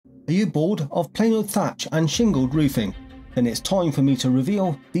Are you bored of plain old thatch and shingled roofing? Then it's time for me to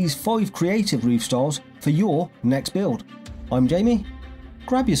reveal these 5 creative roof styles for your next build. I'm Jamie.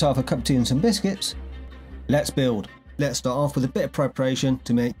 Grab yourself a cup of tea and some biscuits. Let's build. Let's start off with a bit of preparation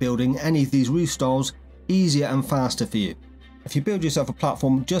to make building any of these roof styles easier and faster for you. If you build yourself a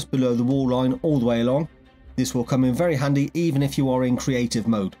platform just below the wall line all the way along, this will come in very handy even if you are in creative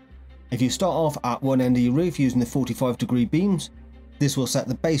mode. If you start off at one end of your roof using the 45-degree beams, this will set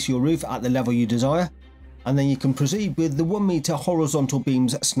the base of your roof at the level you desire, and then you can proceed with the 1 meter horizontal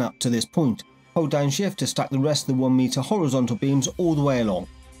beams snapped to this point. Hold down shift to stack the rest of the 1 meter horizontal beams all the way along,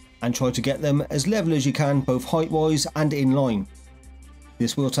 and try to get them as level as you can both height wise and in line.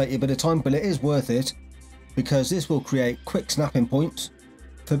 This will take you a bit of time, but it is worth it because this will create quick snapping points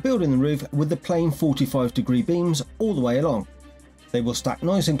for building the roof with the plain 45-degree beams all the way along. They will stack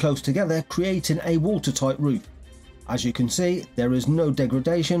nice and close together, creating a watertight roof. As you can see, there is no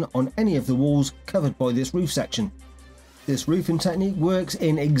degradation on any of the walls covered by this roof section. This roofing technique works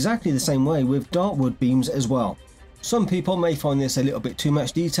in exactly the same way with dartwood beams as well. Some people may find this a little bit too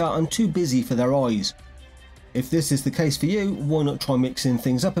much detail and too busy for their eyes. If this is the case for you, why not try mixing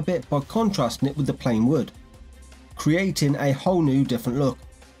things up a bit by contrasting it with the plain wood, creating a whole new different look.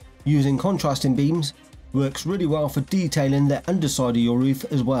 Using contrasting beams works really well for detailing the underside of your roof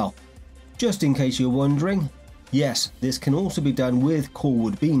as well. Just in case you're wondering, yes, this can also be done with core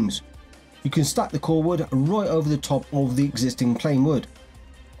wood beams. You can stack the core wood right over the top of the existing plain wood.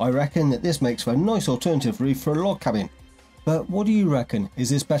 I reckon that this makes for a nice alternative roof for a log cabin. But what do you reckon? Is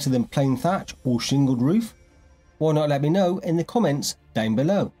this better than plain thatch or shingled roof? Why not let me know in the comments down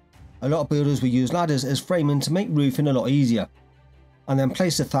below. A lot of builders will use ladders as framing to make roofing a lot easier, and then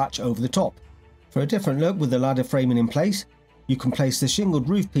place the thatch over the top. For a different look with the ladder framing in place, you can place the shingled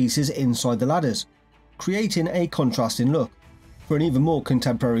roof pieces inside the ladders, creating a contrasting look. For an even more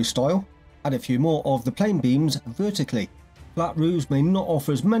contemporary style, add a few more of the plain beams vertically. Flat roofs may not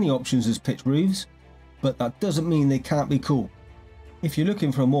offer as many options as pitched roofs, but that doesn't mean they can't be cool. If you're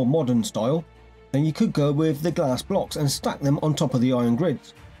looking for a more modern style, then you could go with the glass blocks and stack them on top of the iron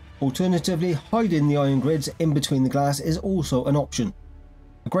grids. Alternatively, hiding the iron grids in between the glass is also an option.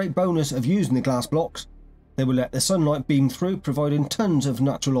 A great bonus of using the glass blocks, they will let the sunlight beam through, providing tons of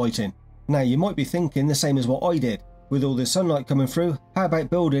natural lighting. Now you might be thinking the same as what I did. With all this sunlight coming through, how about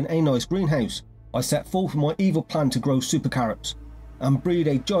building a nice greenhouse? I set forth my evil plan to grow super carrots and breed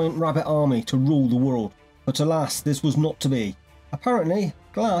a giant rabbit army to rule the world. But alas, this was not to be. Apparently,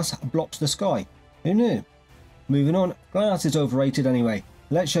 glass blocks the sky. Who knew? Moving on, glass is overrated anyway.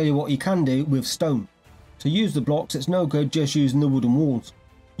 Let's show you what you can do with stone. To use the blocks, it's no good just using the wooden walls.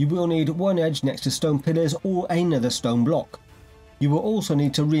 You will need one edge next to stone pillars or another stone block. You will also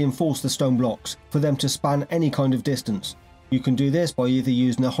need to reinforce the stone blocks for them to span any kind of distance. You can do this by either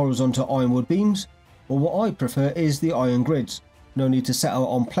using the horizontal ironwood beams, or what I prefer is the iron grids. No need to settle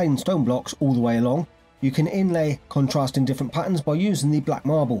on plain stone blocks all the way along. You can inlay contrasting different patterns by using the black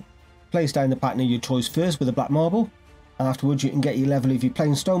marble. Place down the pattern of your choice first with the black marble. Afterwards you can get your level of your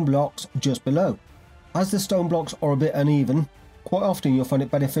plain stone blocks just below. As the stone blocks are a bit uneven, quite often you'll find it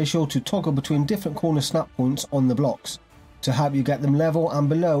beneficial to toggle between different corner snap points on the blocks to help you get them level and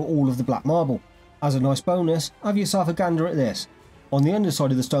below all of the black marble. As a nice bonus, have yourself a gander at this. On the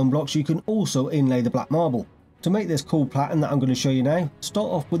underside of the stone blocks you can also inlay the black marble. To make this cool pattern that I'm going to show you now, start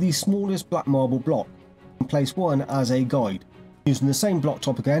off with the smallest black marble block and place one as a guide. Using the same block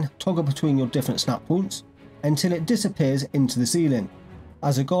top again, toggle between your different snap points until it disappears into the ceiling.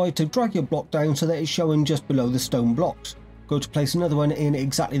 As a guide to drag your block down so that it's showing just below the stone blocks. Go to place another one in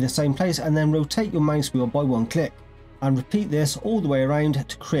exactly the same place and then rotate your mouse wheel by one click. And repeat this all the way around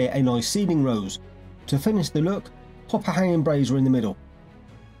to create a nice ceiling rose. To finish the look, pop a hanging brazier in the middle.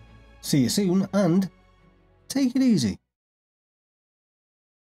 See you soon and take it easy.